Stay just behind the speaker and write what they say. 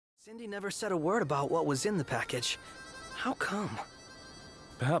Cindy never said a word about what was in the package. How come?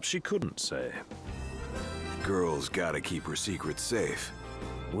 Perhaps she couldn't say. Girl's gotta keep her secrets safe.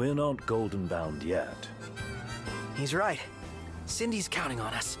 We're not golden bound yet. He's right. Cindy's counting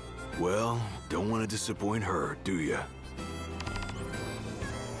on us. Well, don't want to disappoint her, do ya?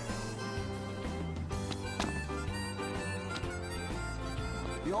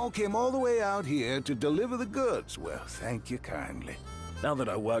 You all came all the way out here to deliver the goods. Well, thank you kindly. Now that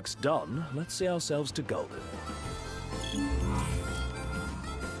our work's done, let's see ourselves to golden.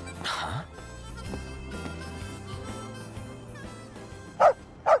 Huh?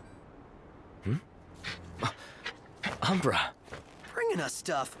 Umbra. Bringing us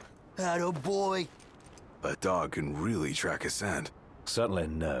stuff. Atta boy. A dog can really track a scent. Certainly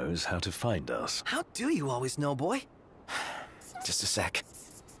knows how to find us. How do you always know, boy? Just a sec.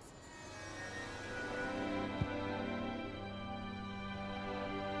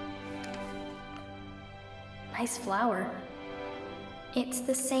 Nice flower. It's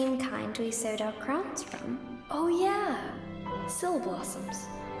the same kind we sewed our crowns from. Oh yeah, Sill blossoms.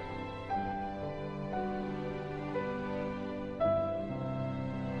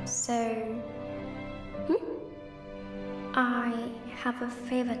 So, I have a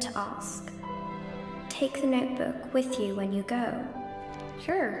favor to ask. Take the notebook with you when you go.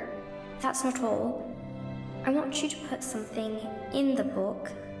 Sure, that's not all. I want you to put something in the book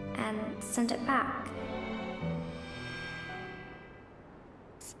and send it back.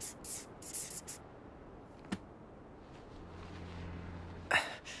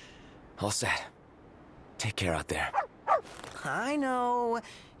 All set. Take care out there. I know.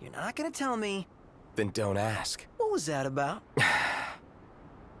 You're not gonna tell me. Then don't ask. What was that about?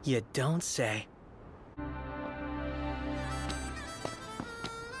 You don't say.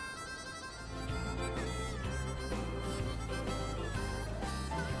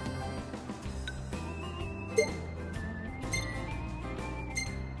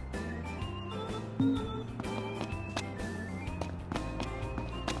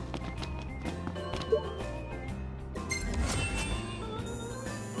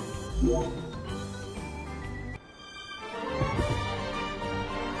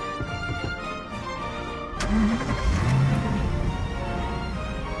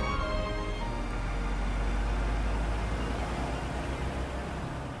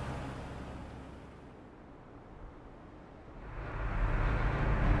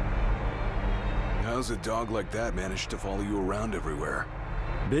 How's a dog like that manage to follow you around everywhere?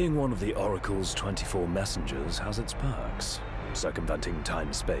 Being one of the Oracle's 24 messengers has its perks. Circumventing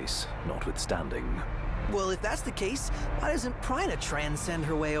time-space, notwithstanding. Well, if that's the case, why doesn't Prina transcend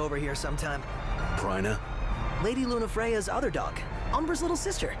her way over here sometime? Prina? Lady Lunafreya's other dog, Umbra's little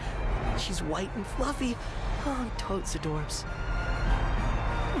sister. She's white and fluffy. Oh, totes adorbs.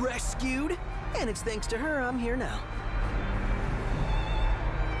 Rescued? And it's thanks to her I'm here now.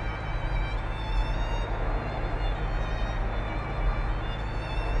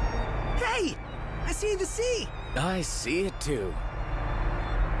 Hey! I see the sea! I see it too.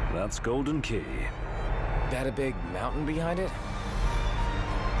 That's Golden Key. That a big mountain behind it?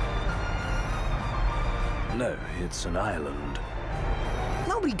 No, it's an island.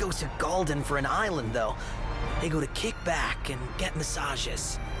 Nobody goes to Golden for an island, though. They go to kick back and get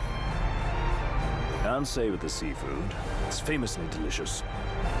massages. And say with the seafood. It's famously delicious.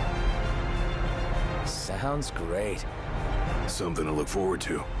 Sounds great. Something to look forward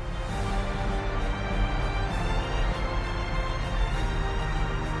to.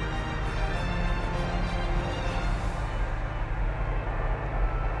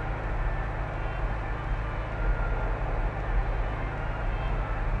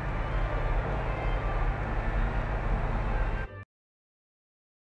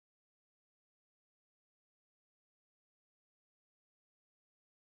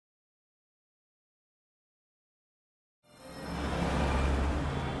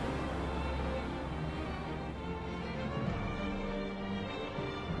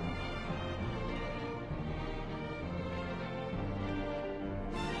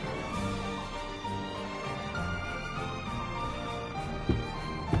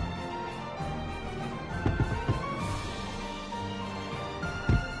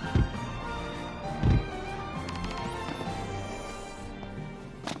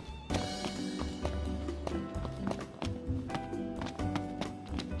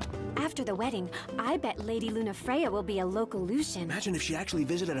 After the wedding, I bet Lady Lunafreya will be a local Lucian. Imagine if she actually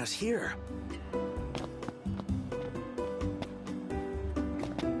visited us here.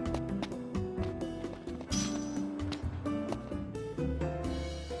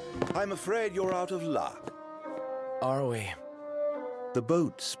 I'm afraid you're out of luck. Are we? The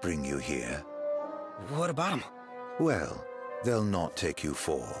boats bring you here. What about them? Well, they'll not take you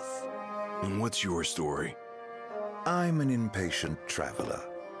forth. And what's your story? I'm an impatient traveler,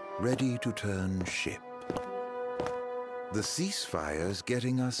 ready to turn ship. The ceasefire's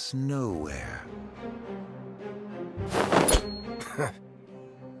getting us nowhere.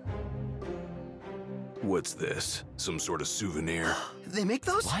 What's this? Some sort of souvenir? They make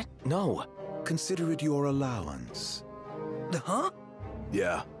those? What? No. Consider it your allowance. Huh?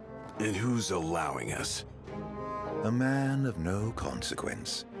 Yeah. And who's allowing us? A man of no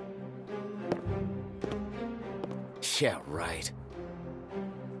consequence. Yeah, right.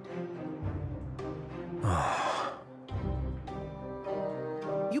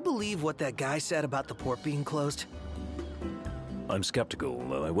 You believe what that guy said about the port being closed? I'm skeptical,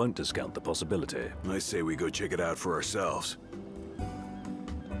 though I won't discount the possibility. I say we go check it out for ourselves.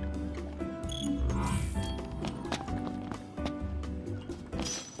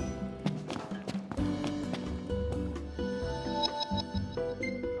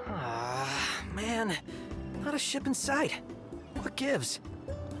 Man, not a ship in sight. What gives?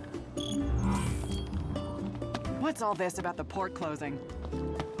 What's all this about the port closing?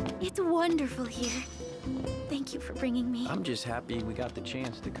 It's wonderful here. Thank you for bringing me. I'm just happy we got the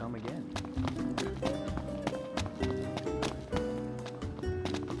chance to come again.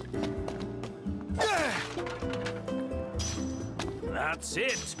 That's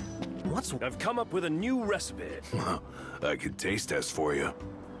it! What's... I've come up with a new recipe. I could taste test for you.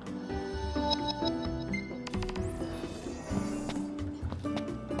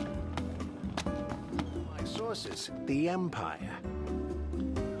 My sources, the Empire.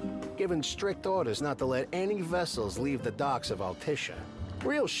 Given strict orders not to let any vessels leave the docks of Altissia.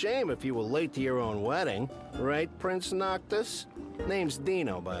 Real shame if you were late to your own wedding. Right, Prince Noctis? Name's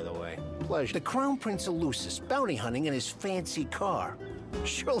Dino, by the way. Pleasure. The Crown Prince of Lucis, bounty hunting in his fancy car.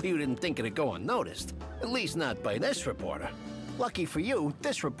 Surely you didn't think it'd go unnoticed. At least not by this reporter. Lucky for you,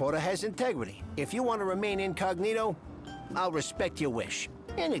 this reporter has integrity. If you want to remain incognito, I'll respect your wish.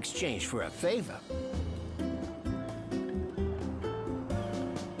 In exchange for a favor.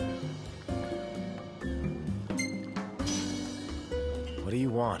 What do you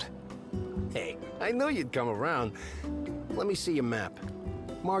want? Hey, I knew you'd come around. Let me see your map.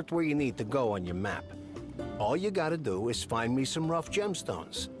 Marked where you need to go on your map. All you gotta do is find me some rough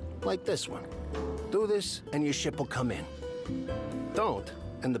gemstones, like this one. Do this, and your ship will come in. Don't,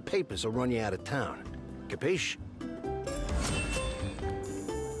 and the papers will run you out of town. Capiche?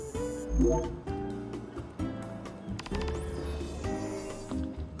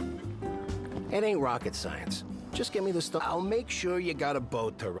 It ain't rocket science. Just give me the stuff. I'll make sure you got a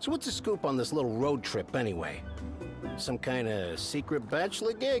boat to... So what's the scoop on this little road trip anyway? Some kind of secret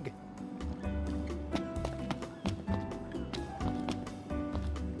bachelor gig?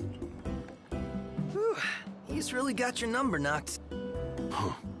 Whew. He's really got your number, Noctis.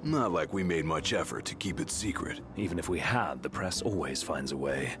 Huh. Not like we made much effort to keep it secret. Even if we had, the press always finds a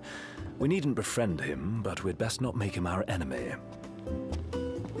way. We needn't befriend him, but we'd best not make him our enemy.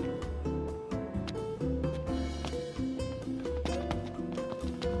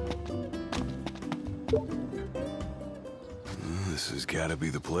 This has gotta be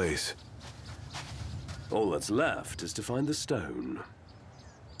the place. All that's left is to find the stone.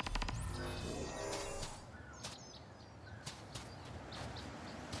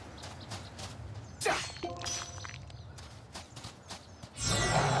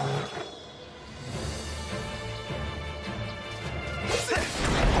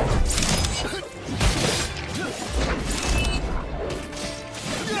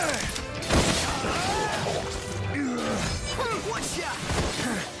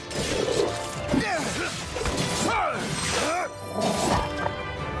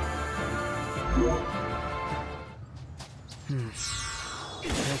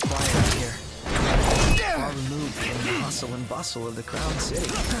 And bustle of the Crown City.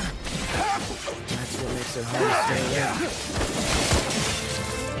 That's what makes it hard to stay away.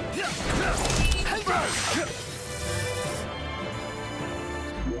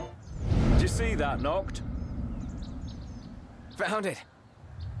 Did you see that, Noct? Found it.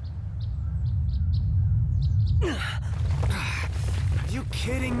 Are you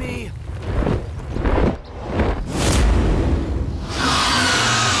kidding me?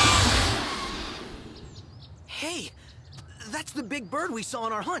 Hey! That's the big bird we saw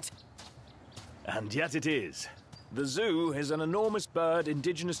on our hunt. And yet it is. The zoo is an enormous bird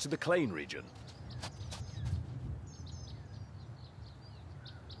indigenous to the Clane region.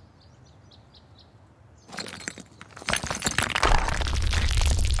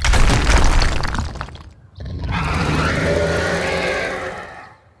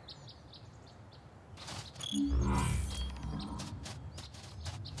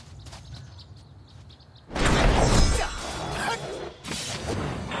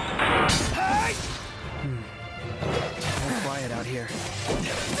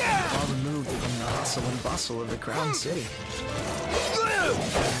 Far removed from the hustle and bustle of the Crown City.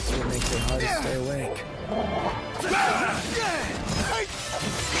 That's what makes it hard to stay awake.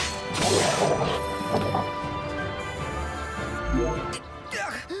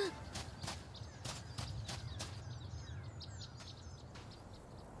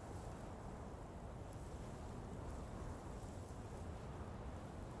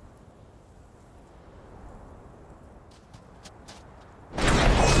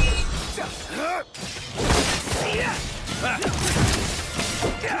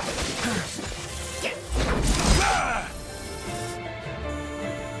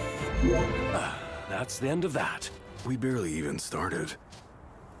 That's the end of that. We barely even started.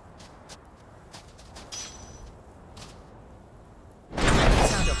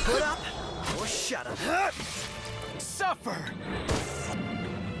 Time to put up or shut up. Suffer!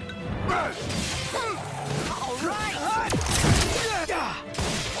 All right!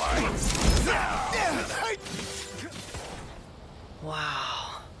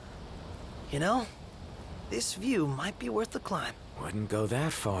 Wow. You know, this view might be worth the climb. Wouldn't go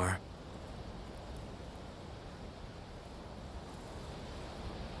that far.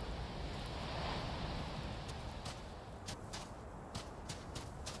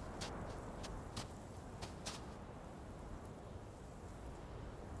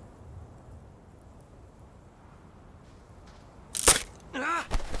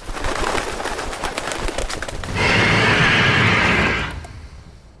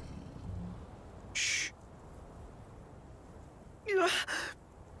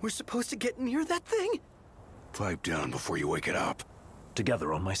 We're supposed to get near that thing? Pipe down before you wake it up.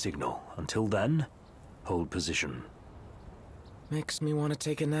 Together on my signal. Until then, hold position. Makes me want to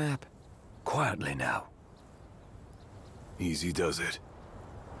take a nap. Quietly now. Easy does it.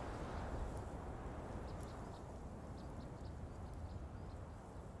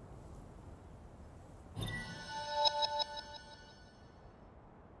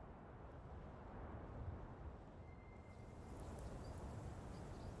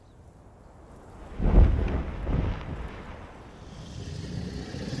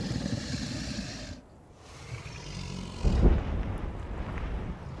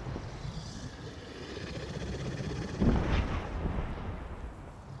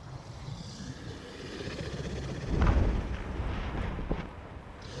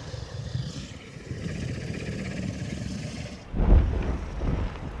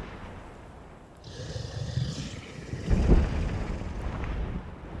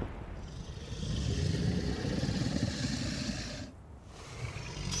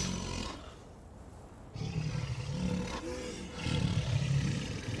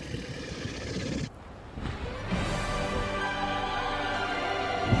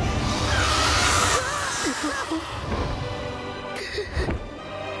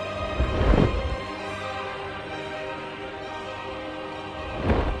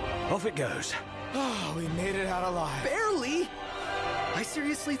 Off it goes. Oh, we made it out alive. Barely! I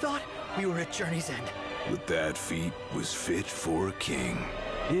seriously thought we were at Journey's End. With that feat, was fit for a king.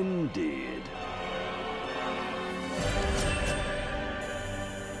 Indeed.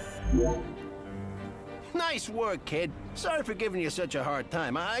 Nice work, kid. Sorry for giving you such a hard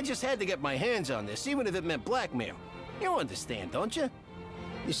time. I just had to get my hands on this, even if it meant blackmail. You understand, don't you?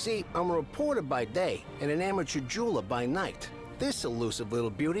 You see, I'm a reporter by day and an amateur jeweler by night. This elusive little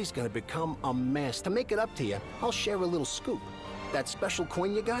beauty's gonna become a mess. To make it up to you, I'll share a little scoop. That special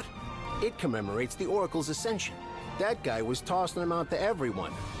coin you got? It commemorates the Oracle's ascension. That guy was tossing them out to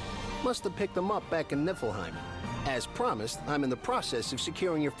everyone. Must have picked them up back in Niflheim. As promised, I'm in the process of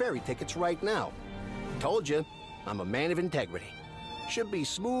securing your ferry tickets right now. Told you, I'm a man of integrity. Should be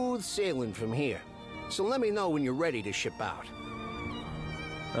smooth sailing from here. So let me know when you're ready to ship out.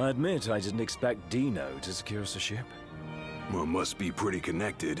 I admit I didn't expect Dino to secure us a ship. Well, must be pretty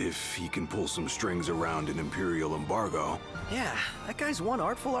connected if he can pull some strings around an Imperial embargo. Yeah, that guy's one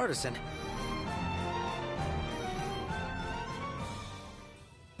artful artisan.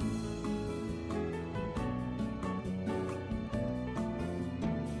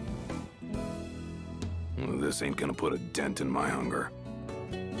 Well, this ain't gonna put a dent in my hunger.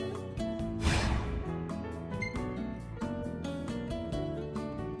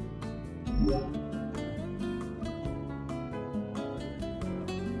 Yeah.